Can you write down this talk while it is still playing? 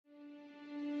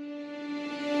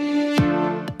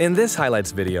In this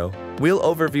highlights video, we'll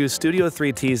overview Studio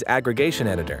 3T's Aggregation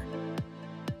Editor.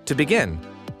 To begin,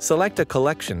 select a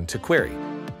collection to query.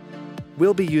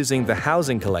 We'll be using the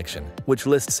Housing collection, which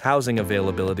lists housing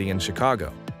availability in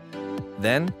Chicago.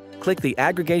 Then, click the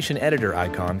Aggregation Editor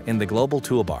icon in the global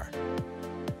toolbar.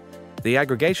 The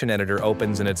Aggregation Editor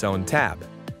opens in its own tab.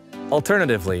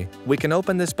 Alternatively, we can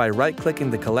open this by right-clicking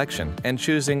the collection and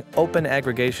choosing Open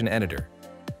Aggregation Editor.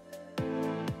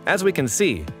 As we can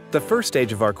see, the first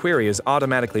stage of our query is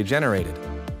automatically generated.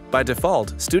 By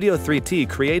default, Studio 3T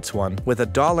creates one with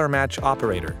a $match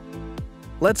operator.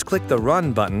 Let's click the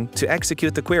Run button to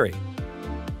execute the query.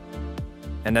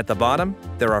 And at the bottom,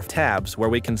 there are tabs where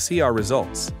we can see our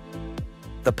results.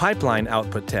 The Pipeline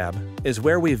Output tab is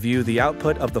where we view the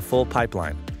output of the full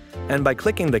pipeline. And by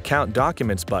clicking the Count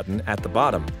Documents button at the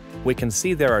bottom, we can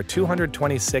see there are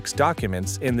 226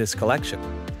 documents in this collection.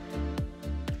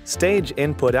 Stage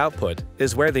Input-Output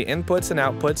is where the inputs and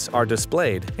outputs are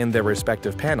displayed in their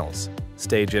respective panels,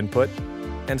 Stage Input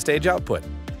and Stage Output.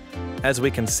 As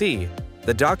we can see,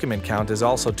 the document count is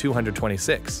also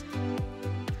 226.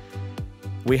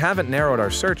 We haven't narrowed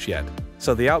our search yet,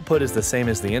 so the output is the same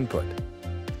as the input.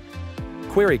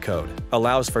 Query code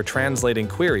allows for translating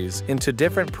queries into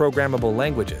different programmable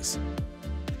languages.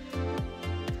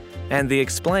 And the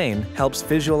Explain helps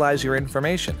visualize your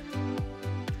information.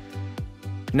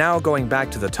 Now going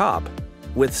back to the top,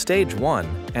 with Stage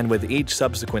 1 and with each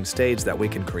subsequent stage that we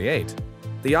can create,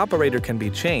 the operator can be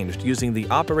changed using the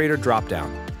Operator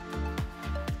dropdown.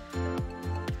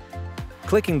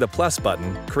 Clicking the plus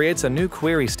button creates a new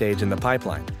query stage in the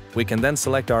pipeline. We can then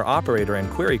select our operator and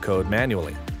query code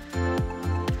manually.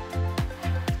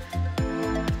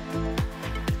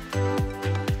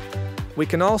 We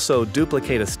can also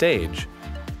duplicate a stage,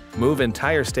 move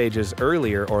entire stages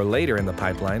earlier or later in the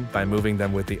pipeline by moving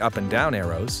them with the up and down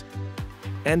arrows,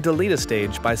 and delete a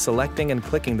stage by selecting and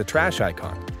clicking the trash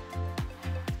icon.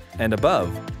 And above,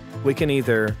 we can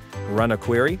either run a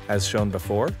query as shown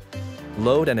before,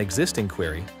 load an existing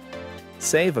query,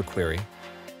 save a query,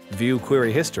 view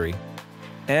query history,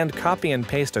 and copy and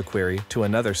paste a query to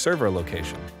another server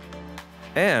location.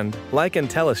 And, like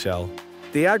IntelliShell,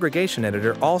 the Aggregation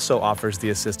Editor also offers the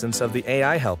assistance of the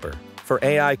AI helper for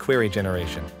AI query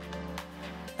generation.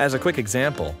 As a quick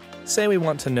example, say we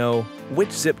want to know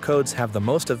which zip codes have the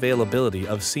most availability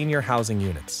of senior housing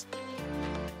units.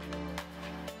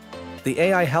 The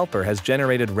AI helper has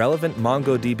generated relevant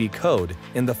MongoDB code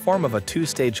in the form of a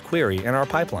two-stage query in our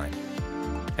pipeline.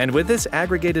 And with this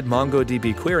aggregated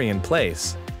MongoDB query in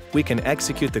place, we can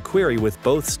execute the query with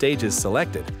both stages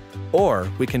selected, or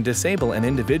we can disable an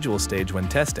individual stage when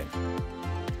testing.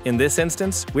 In this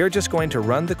instance, we're just going to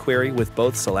run the query with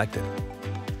both selected.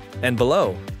 And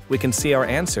below, we can see our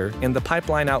answer in the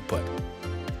pipeline output.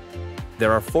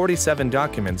 There are 47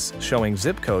 documents showing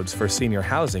zip codes for senior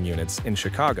housing units in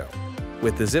Chicago,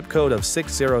 with the zip code of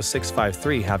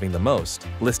 60653 having the most,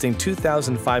 listing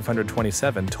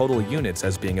 2,527 total units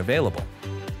as being available.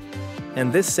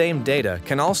 And this same data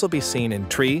can also be seen in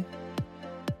tree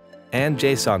and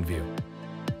JSON view.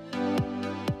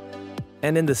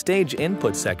 And in the Stage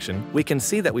Input section, we can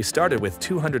see that we started with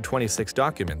 226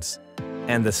 documents,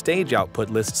 and the stage output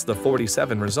lists the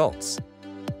 47 results.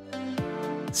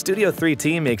 Studio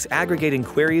 3T makes aggregating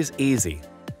queries easy.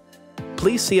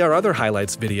 Please see our other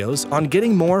highlights videos on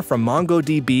getting more from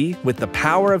MongoDB with the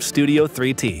power of Studio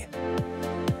 3T.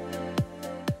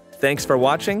 Thanks for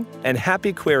watching, and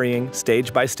happy querying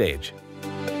stage by stage.